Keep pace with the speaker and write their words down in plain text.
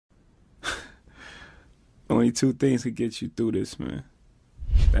only two things that get you through this, man.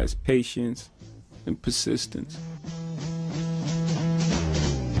 That's patience and persistence.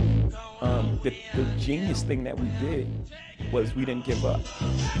 The genius thing that we did was we didn't give up.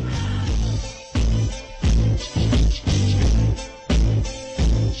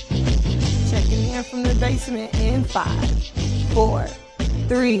 Checking in from the basement in 5, 4,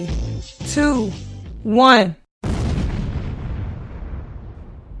 3, 2, 1.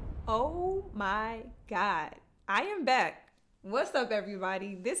 Oh my God. I am back. What's up,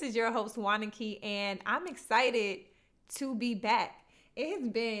 everybody? This is your host, Wanaki, and I'm excited to be back.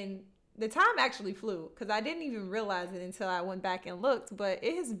 The time actually flew because I didn't even realize it until I went back and looked, but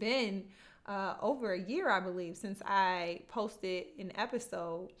it has been over a year, I believe, since I posted an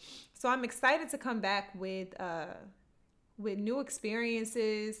episode. So I'm excited to come back with new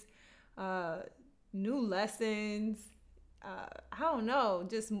experiences, new lessons, I don't know,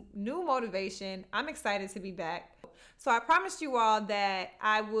 just new motivation. I'm excited to be back. So I promised you all that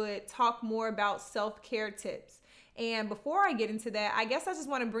I would talk more about self-care tips. And before I get into that, I guess I just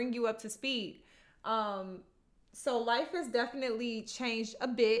want to bring you up to speed. So life has definitely changed a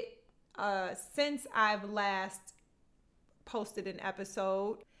bit since I've last posted an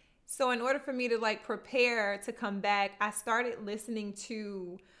episode. So in order for me to prepare to come back, I started listening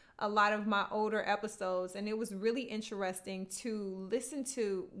to a lot of my older episodes, and it was really interesting to listen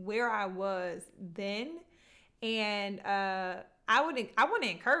to where I was then. And I want to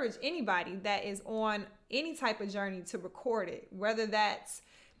encourage anybody that is on any type of journey to record it, whether that's,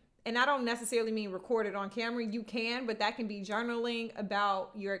 and I don't necessarily mean record it on camera, you can, but that can be journaling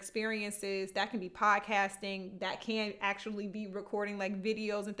about your experiences, that can be podcasting, that can actually be recording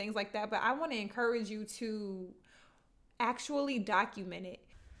videos and things like that. But I want to encourage you to actually document it.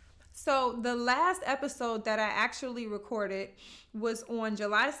 So the last episode that I actually recorded was on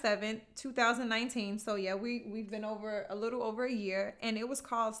July 7th, 2019. So yeah, we've been a little over a year, and it was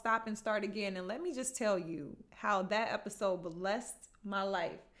called Stop and Start Again. And let me just tell you how that episode blessed my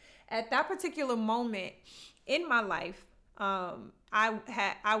life. At that particular moment in my life,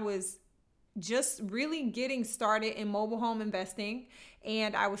 I was just really getting started in mobile home investing.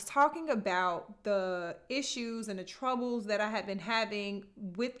 And I was talking about the issues and the troubles that I had been having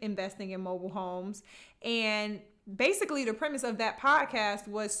with investing in mobile homes. And basically the premise of that podcast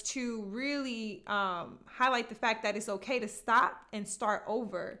was to really highlight the fact that it's okay to stop and start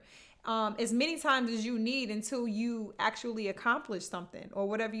over as many times as you need until you actually accomplish something or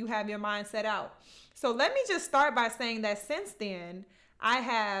whatever you have your mind set out. So let me just start by saying that since then, I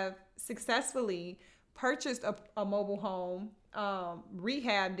have successfully purchased a mobile home,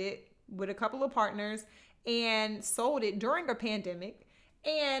 rehabbed it with a couple of partners, and sold it during a pandemic.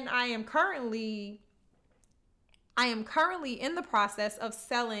 And I am currently in the process of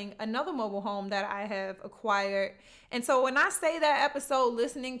selling another mobile home that I have acquired. And so when I say that episode,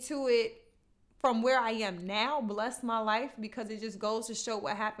 listening to it from where I am now blessed my life, because it just goes to show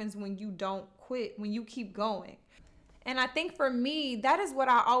what happens when you don't quit, when you keep going. And I think for me, that is what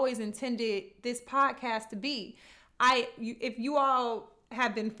I always intended this podcast to be. If you all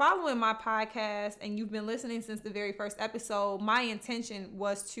have been following my podcast and you've been listening since the very first episode, my intention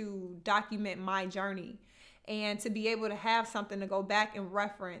was to document my journey and to be able to have something to go back and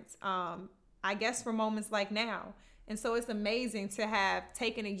reference, I guess, for moments like now. And so it's amazing to have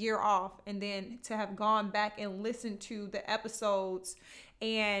taken a year off and then to have gone back and listened to the episodes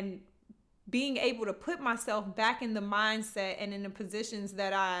and being able to put myself back in the mindset and in the positions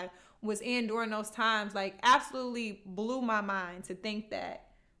that I was in during those times, absolutely blew my mind to think that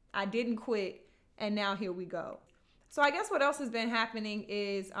I didn't quit, and now here we go. So I guess what else has been happening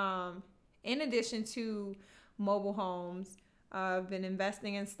is, in addition to mobile homes, I've been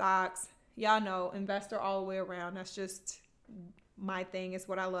investing in stocks. Y'all know, investor all the way around. That's just my thing. It's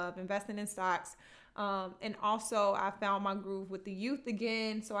what I love, investing in stocks. And also I found my groove with the youth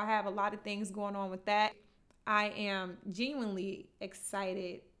again. So I have a lot of things going on with that. I am genuinely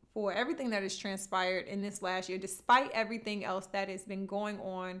excited for everything that has transpired in this last year. Despite everything else that has been going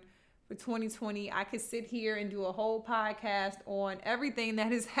on for 2020, I could sit here and do a whole podcast on everything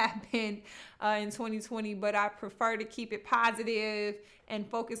that has happened in 2020, but I prefer to keep it positive and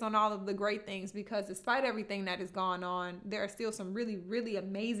focus on all of the great things, because despite everything that has gone on, there are still some really, really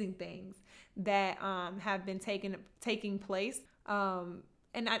amazing things that have been taking place. And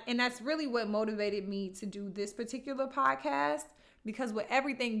that's really what motivated me to do this particular podcast, because with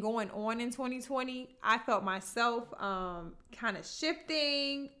everything going on in 2020, I felt myself kind of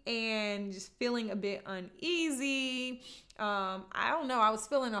shifting and just feeling a bit uneasy. I don't know. I was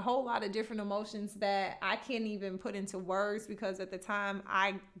feeling a whole lot of different emotions that I can't even put into words, because at the time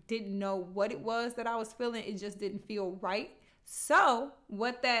I didn't know what it was that I was feeling. It just didn't feel right. So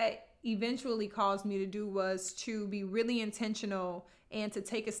what that eventually caused me to do was to be really intentional and to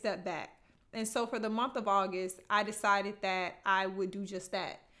take a step back. And so for the month of August, I decided that I would do just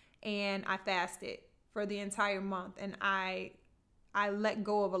that. And I fasted for the entire month. And I let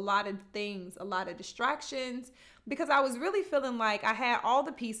go of a lot of things, a lot of distractions, because I was really feeling like I had all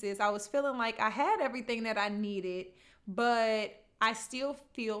the pieces. I was feeling like I had everything that I needed, but I still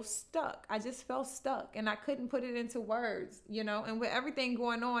feel stuck. I just felt stuck and I couldn't put it into words, and with everything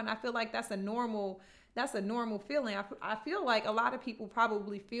going on, I feel like that's a normal feeling. I feel like a lot of people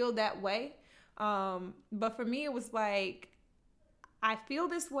probably feel that way. But for me, it was like, I feel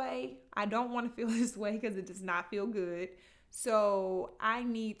this way. I don't want to feel this way because it does not feel good. So I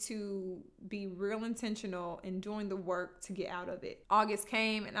need to be real intentional in doing the work to get out of it. August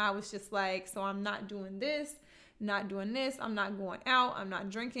came and I was just like, so I'm not doing this, not doing this. I'm not going out. I'm not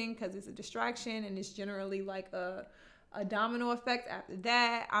drinking because it's a distraction, and it's generally like a domino effect after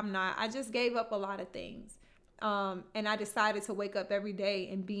that. I just gave up a lot of things. And I decided to wake up every day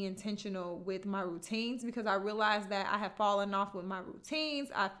and be intentional with my routines, because I realized that I had fallen off with my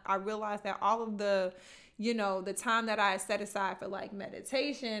routines. I realized that all of the time that I had set aside for like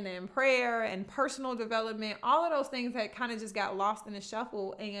meditation and prayer and personal development, all of those things had kind of just got lost in the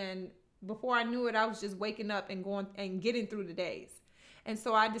shuffle. And before I knew it, I was just waking up and going and getting through the days. And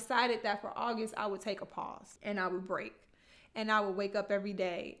so I decided that for August, I would take a pause and I would break. And I would wake up every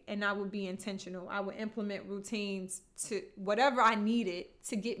day and I would be intentional. I would implement routines to whatever I needed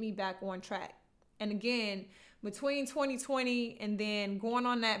to get me back on track. And again, between 2020 and then going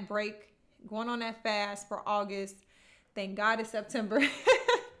on that break, going on that fast for August, thank God it's September.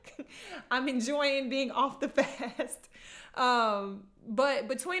 I'm enjoying being off the fast. But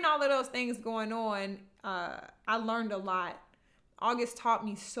between all of those things going on, I learned a lot. August taught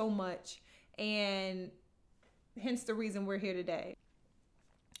me so much, and hence the reason we're here today.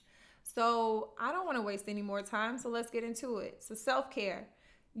 So I don't want to waste any more time, so let's get into it. So self-care.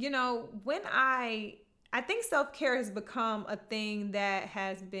 When I think self-care has become a thing that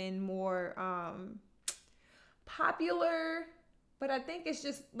has been more popular, but I think it's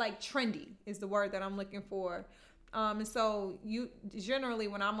just like trendy is the word that I'm looking for. And so generally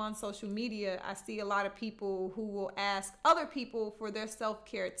when I'm on social media, I see a lot of people who will ask other people for their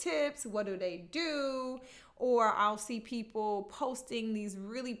self-care tips. What do they do? Or I'll see people posting these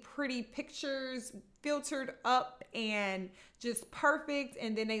really pretty pictures, filtered up and just perfect.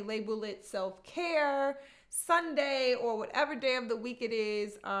 And then they label it self-care Sunday or whatever day of the week it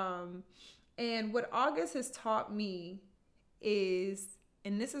is. And what August has taught me is,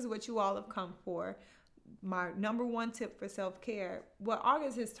 and this is what you all have come for, my number one tip for self-care. What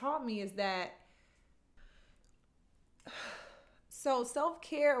August has taught me is that, so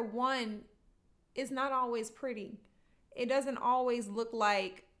self-care, one, is not always pretty. It doesn't always look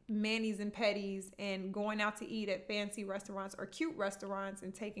like manis and petties and going out to eat at fancy restaurants or cute restaurants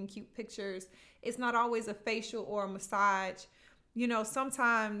and taking cute pictures. It's not always a facial or a massage.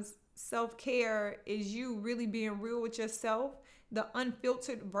 Sometimes self-care is you really being real with yourself, the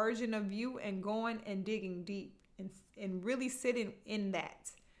unfiltered version of you, and going and digging deep and really sitting in that,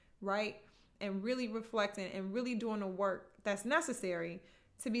 right? And really reflecting and really doing the work that's necessary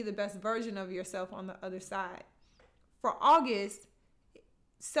to be the best version of yourself on the other side. For August,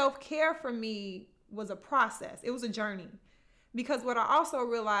 self-care for me was a process. It was a journey. Because what I also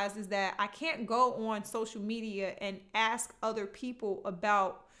realized is that I can't go on social media and ask other people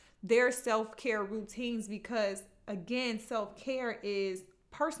about their self-care routines, because again, self-care is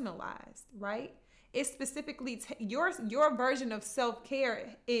personalized, right? It's specifically your version of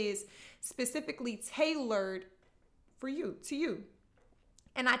self-care is specifically tailored for you, to you.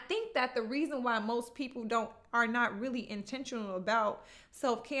 And I think that the reason why most people are not really intentional about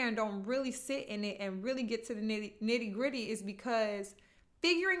self-care and don't really sit in it and really get to the nitty-gritty is because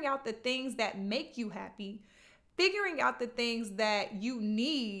figuring out the things that make you happy, figuring out the things that you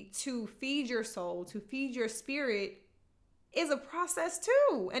need to feed your soul, to feed your spirit, is a process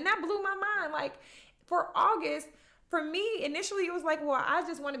too. And that blew my mind. Like for August, for me, initially it was like, well, I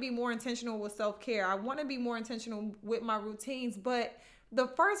just want to be more intentional with self-care. I want to be more intentional with my routines. But the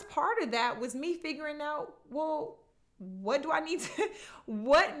first part of that was me figuring out, well, what do I need to,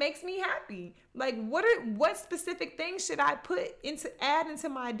 what makes me happy? Like what specific things should I add into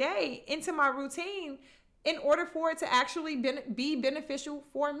my day, into my routine in order for it to actually be beneficial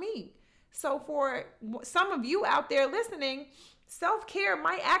for me. So for some of you out there listening, self-care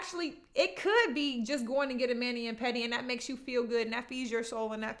might actually, it could be just going to get a mani and pedi, and that makes you feel good, and that feeds your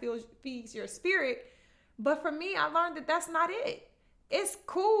soul, and that feeds your spirit. But for me, I learned that that's not it. It's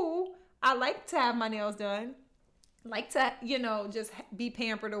cool. I like to have my nails done, like to, just be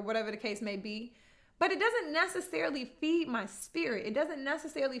pampered or whatever the case may be. But it doesn't necessarily feed my spirit. It doesn't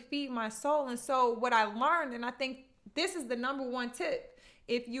necessarily feed my soul. And so what I learned, and I think this is the number one tip,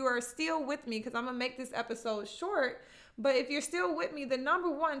 if you are still with me, because I'm going to make this episode short, but if you're still with me, the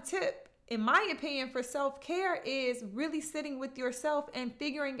number one tip, in my opinion, for self-care is really sitting with yourself and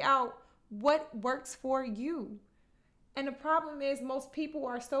figuring out what works for you. And the problem is most people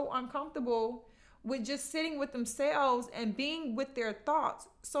are so uncomfortable with just sitting with themselves and being with their thoughts,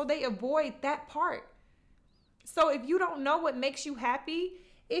 so they avoid that part. So if you don't know what makes you happy,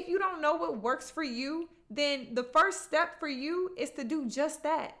 if you don't know what works for you, then the first step for you is to do just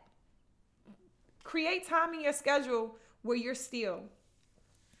that. Create time in your schedule where you're still.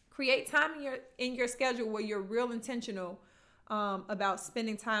 Create time in your schedule where you're real intentional about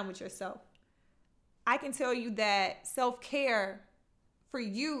spending time with yourself. I can tell you that self-care for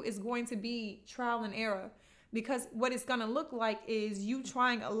you is going to be trial and error, because what it's going to look like is you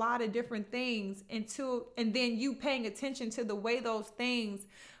trying a lot of different things and then you paying attention to the way those things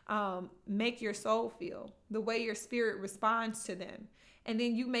make your soul feel, the way your spirit responds to them. And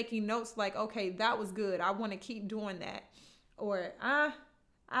then you making notes like, okay, that was good, I want to keep doing that. Or I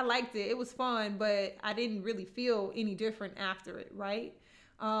liked it, it was fun, but I didn't really feel any different after it, right?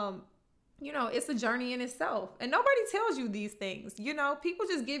 It's a journey in itself. And nobody tells you these things. People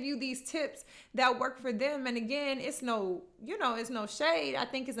just give you these tips that work for them. And again, it's no shade. I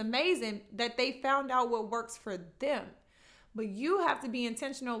think it's amazing that they found out what works for them. But you have to be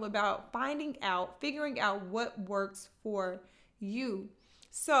intentional about figuring out what works for you.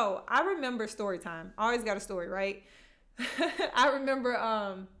 So I remember story time. I always got a story, right? I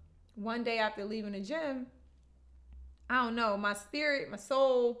remember one day after leaving the gym, I don't know, my spirit, my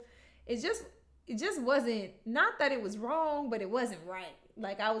soul, it just wasn't, not that it was wrong, but it wasn't right.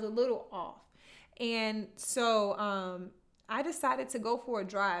 Like I was a little off. And so I decided to go for a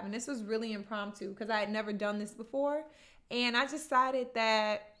drive. And this was really impromptu because I had never done this before. And I decided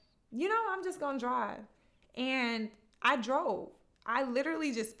that, I'm just going to drive. And I drove. I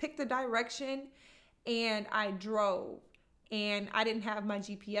literally just picked a direction and I drove. And I didn't have my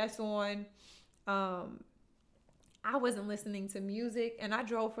GPS on. I wasn't listening to music, and I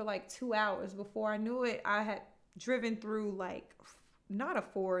drove for like 2 hours. Before I knew it, I had driven through like, not a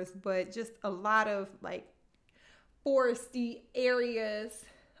forest, but just a lot of like foresty areas,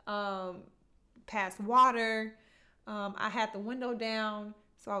 past water. I had the window down,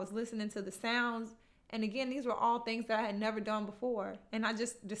 so I was listening to the sounds. And again, these were all things that I had never done before. And I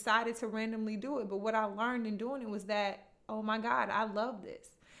just decided to randomly do it. But what I learned in doing it was that, oh my God, I love this.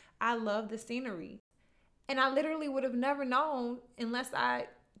 I love the scenery. And I literally would have never known unless I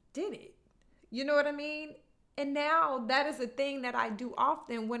did it. You know what I mean? And now that is a thing that I do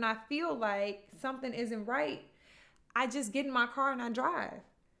often. When I feel like something isn't right, I just get in my car and I drive.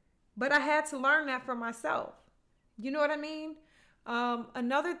 But I had to learn that for myself. You know what I mean?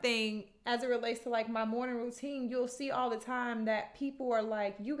 Another thing as it relates to like my morning routine, you'll see all the time that people are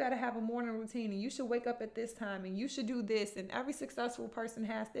like, you got to have a morning routine and you should wake up at this time and you should do this. And every successful person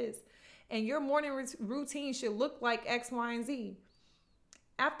has this. And your morning routine should look like X, Y, and Z.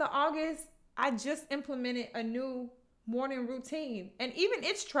 After August, I just implemented a new morning routine. And even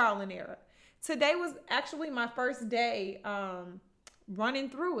it's trial and error. Today was actually my first day running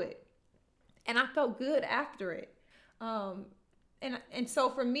through it. And I felt good after it. And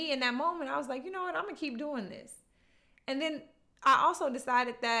so for me in that moment, I was like, you know what? I'm going to keep doing this. And then I also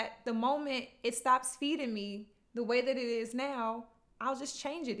decided that the moment it stops feeding me the way that it is now, I'll just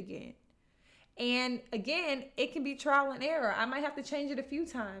change it again. And again, it can be trial and error. I might have to change it a few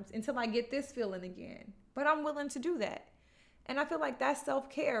times until I get this feeling again. But I'm willing to do that. And I feel like that's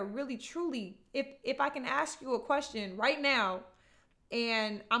self-care, really, truly. If I can ask you a question right now,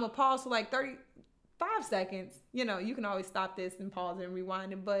 and I'm going to pause for like 35 seconds, you can always stop this and pause and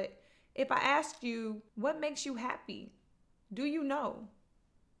rewind it. But if I asked you, what makes you happy? Do you know?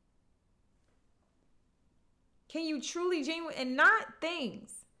 Can you truly, genuinely, and not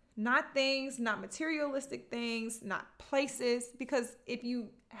things, not materialistic things, not places, because if you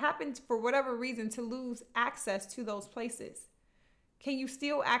happen for whatever reason to lose access to those places, can you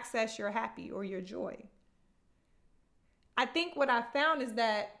still access your happy or your joy? I think what I found is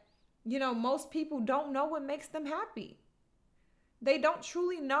that, most people don't know what makes them happy. They don't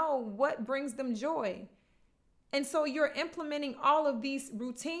truly know what brings them joy. And so you're implementing all of these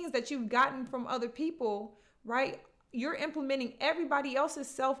routines that you've gotten from other people, right? You're implementing everybody else's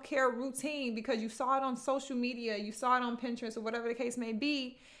self-care routine because you saw it on social media, you saw it on Pinterest or whatever the case may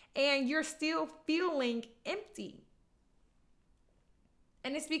be, and you're still feeling empty.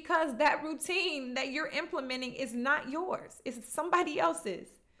 And it's because that routine that you're implementing is not yours. It's somebody else's,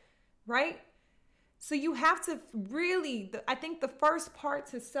 right? So you have to really, I think the first part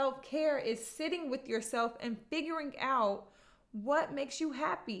to self-care is sitting with yourself and figuring out what makes you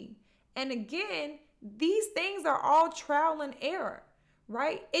happy. And again, these things are all trial and error,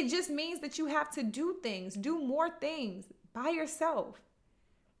 right? It just means that you have to do things, do more things by yourself.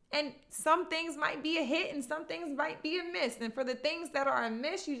 And some things might be a hit and some things might be a miss. And for the things that are a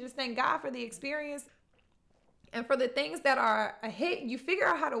miss, you just thank God for the experience. And for the things that are a hit, you figure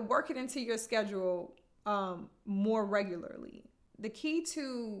out how to work it into your schedule more regularly. The key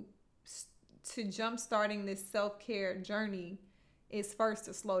to jump starting this self-care journey is first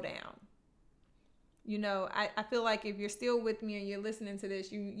to slow down. You know, I feel like if you're still with me and you're listening to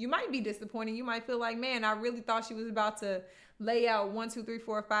this, you might be disappointed. You might feel like, man, I really thought she was about to lay out 1, 2, 3,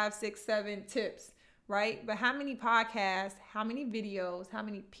 4, 5, 6, 7 tips, right? But how many podcasts, how many videos, how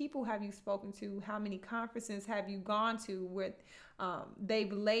many people have you spoken to? How many conferences have you gone to where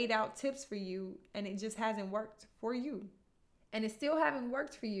they've laid out tips for you and it just hasn't worked for you? And it still haven't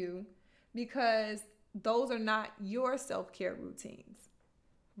worked for you because those are not your self-care routines,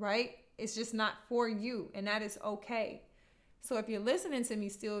 right? It's just not for you, and that is okay. So if you're listening to me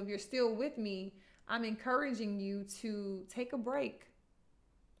still, if you're still with me, I'm encouraging you to take a break.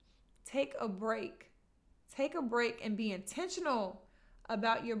 Take a break. Take a break and be intentional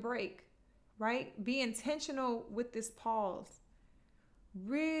about your break, right? Be intentional with this pause.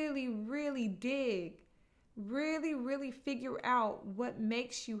 Really, really dig. Really, really figure out what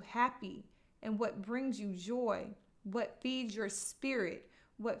makes you happy and what brings you joy, what feeds your spirit,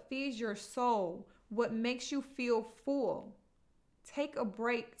 what feeds your soul, what makes you feel full. Take a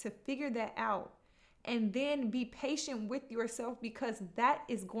break to figure that out and then be patient with yourself because that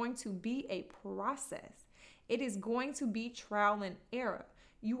is going to be a process. It is going to be trial and error.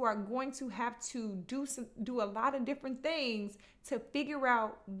 You are going to have to do a lot of different things to figure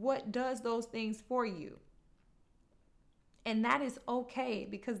out what does those things for you. And that is okay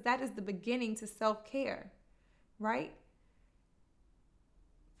because that is the beginning to self-care, right?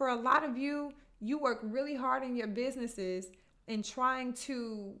 For a lot of you, you work really hard in your businesses and trying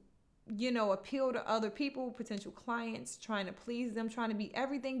to, appeal to other people, potential clients, trying to please them, trying to be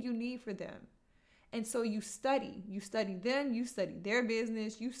everything you need for them. And so you study them, you study their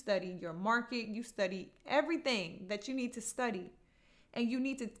business, you study your market, you study everything that you need to study. And you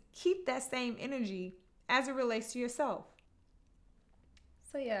need to keep that same energy as it relates to yourself.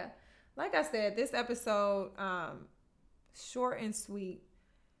 So yeah, like I said, this episode, short and sweet.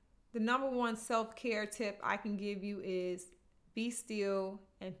 The number one self-care tip I can give you is be still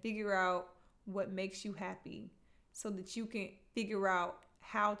and figure out what makes you happy so that you can figure out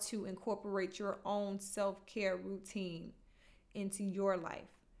how to incorporate your own self-care routine into your life.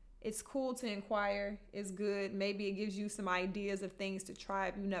 It's cool to inquire. It's good. Maybe it gives you some ideas of things to try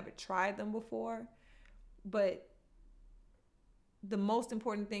if you never tried them before. But the most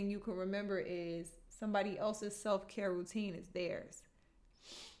important thing you can remember is somebody else's self-care routine is theirs.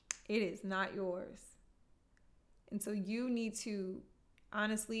 It is not yours. And so you need to,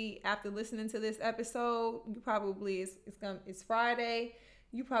 honestly, after listening to this episode, you probably, it's Friday,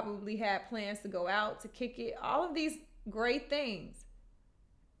 you probably had plans to go out, to kick it, all of these great things.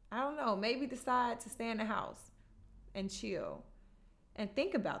 I don't know, maybe decide to stay in the house and chill and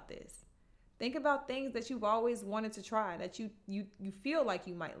think about this. Think about things that you've always wanted to try, that you feel like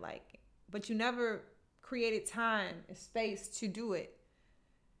you might like, but you never created time and space to do it.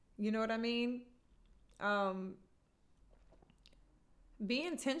 You know what I mean? Be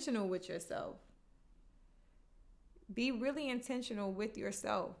intentional with yourself. Be really intentional with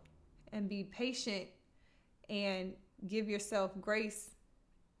yourself and be patient and give yourself grace.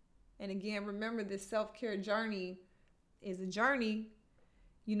 And again, remember this self-care journey is a journey.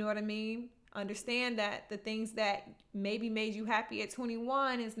 You know what I mean? Understand that the things that maybe made you happy at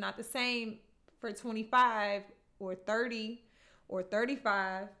 21 is not the same for 25 or 30 or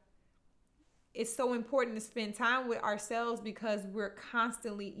 35. It's so important to spend time with ourselves because we're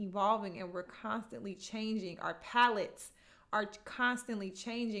constantly evolving and we're constantly changing. Our palates are constantly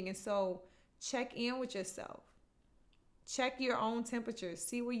changing. And so check in with yourself. Check your own temperature.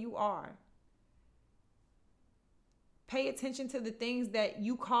 See where you are. Pay attention to the things that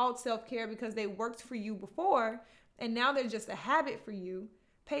you called self-care because they worked for you before and now they're just a habit for you.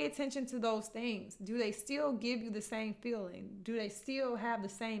 Pay attention to those things. Do they still give you the same feeling? Do they still have the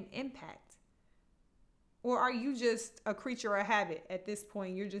same impact? Or are you just a creature of habit at this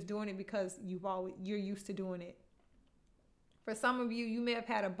point? You're just doing it because you're used to doing it. For some of you, you may have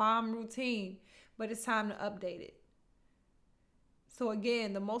had a bomb routine, but it's time to update it. So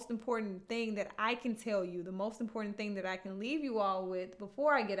again, the most important thing that I can tell you, the most important thing that I can leave you all with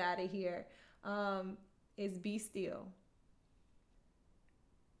before I get out of here, is be still.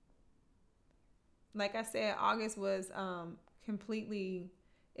 Like I said, August was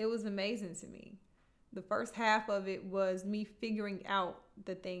it was amazing to me. The first half of it was me figuring out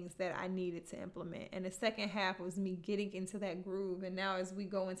the things that I needed to implement. And the second half was me getting into that groove. And now as we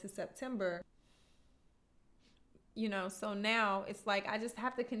go into September, so now it's like I just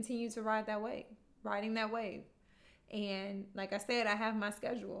have to continue to riding that wave. And like I said, I have my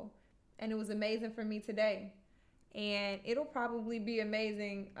schedule. And it was amazing for me today. And it'll probably be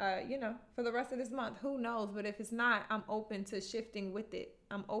amazing, for the rest of this month. Who knows? But if it's not, I'm open to shifting with it.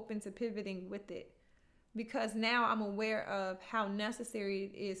 I'm open to pivoting with it. Because now I'm aware of how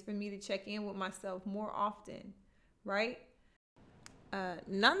necessary it is for me to check in with myself more often, right?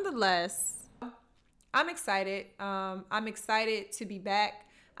 Nonetheless, I'm excited. I'm excited to be back.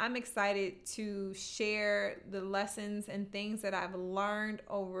 I'm excited to share the lessons and things that I've learned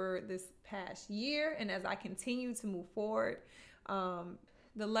over this past year. And as I continue to move forward,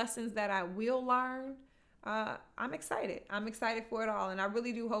 the lessons that I will learn, I'm excited. I'm excited for it all. And I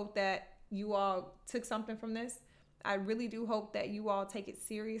really do hope that you all took something from this. I really do hope that you all take it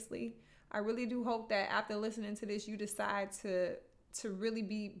seriously. I really do hope that after listening to this, you decide to really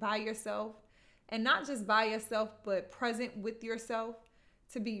be by yourself, and not just by yourself, but present with yourself,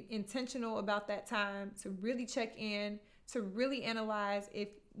 to be intentional about that time, to really check in, to really analyze if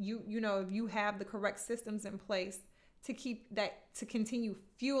if you have the correct systems in place to keep that, to continue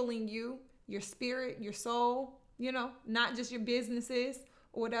fueling you, your spirit, your soul, not just your businesses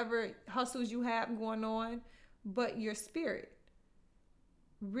or whatever hustles you have going on, but your spirit.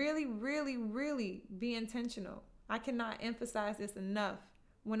 Really, really, really be intentional. I cannot emphasize this enough.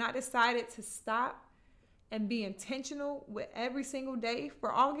 When I decided to stop and be intentional with every single day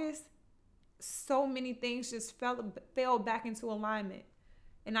for August, so many things just fell back into alignment.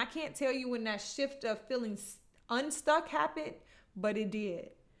 And I can't tell you when that shift of feeling unstuck happened, but it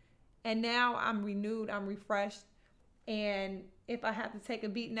did. And now I'm renewed, I'm refreshed. And if I have to take a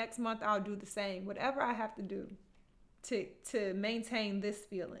beat next month, I'll do the same. Whatever I have to do to maintain this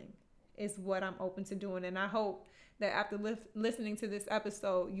feeling is what I'm open to doing. And I hope that after listening to this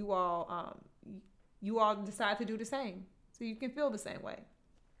episode, you all decide to do the same, so you can feel the same way.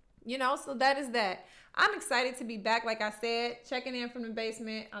 So that is that. I'm excited to be back. Like I said, checking in from the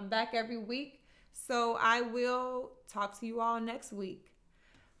basement. I'm back every week. So I will talk to you all next week.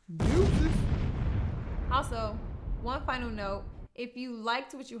 Also, one final note. If you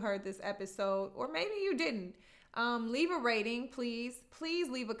liked what you heard this episode, or maybe you didn't, leave a rating, please. Please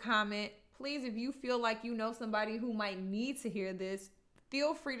leave a comment. Please, if you feel like you know somebody who might need to hear this,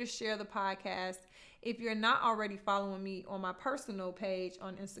 feel free to share the podcast. If you're not already following me on my personal page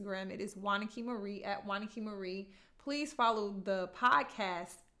on Instagram, it is Wanaki Marie at Wanaki Marie. Please follow the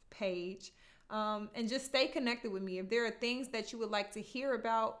podcast page and just stay connected with me. If there are things that you would like to hear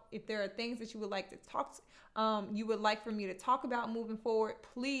about, if there are things that you would like to you would like for me to talk about moving forward,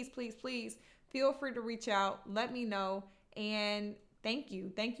 please, please, please feel free to reach out. Let me know. And thank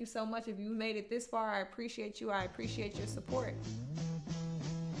you. Thank you so much. If you made it this far, I appreciate you. I appreciate your support.